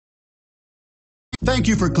Thank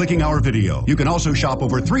you for clicking our video. You can also shop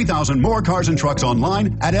over 3,000 more cars and trucks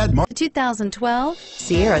online at Ed Martin. 2012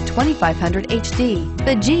 Sierra 2500 HD.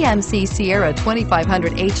 The GMC Sierra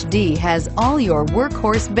 2500 HD has all your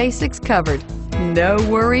workhorse basics covered. No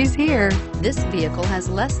worries here. This vehicle has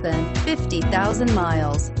less than 50,000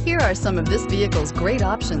 miles. Here are some of this vehicle's great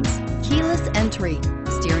options: keyless entry,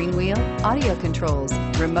 steering wheel audio controls,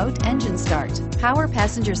 remote engine start, power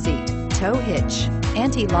passenger seat, tow hitch,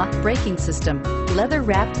 anti-lock braking system,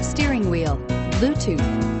 leather-wrapped steering wheel,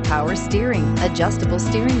 Bluetooth, power steering, adjustable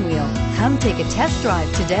steering wheel. Come take a test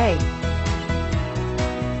drive today.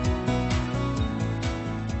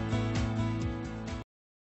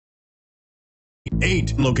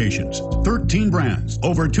 8 locations, 13 brands,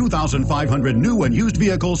 over 2,500 new and used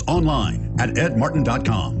vehicles online at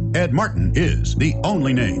edmartin.com. Ed Martin is the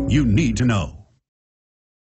only name you need to know.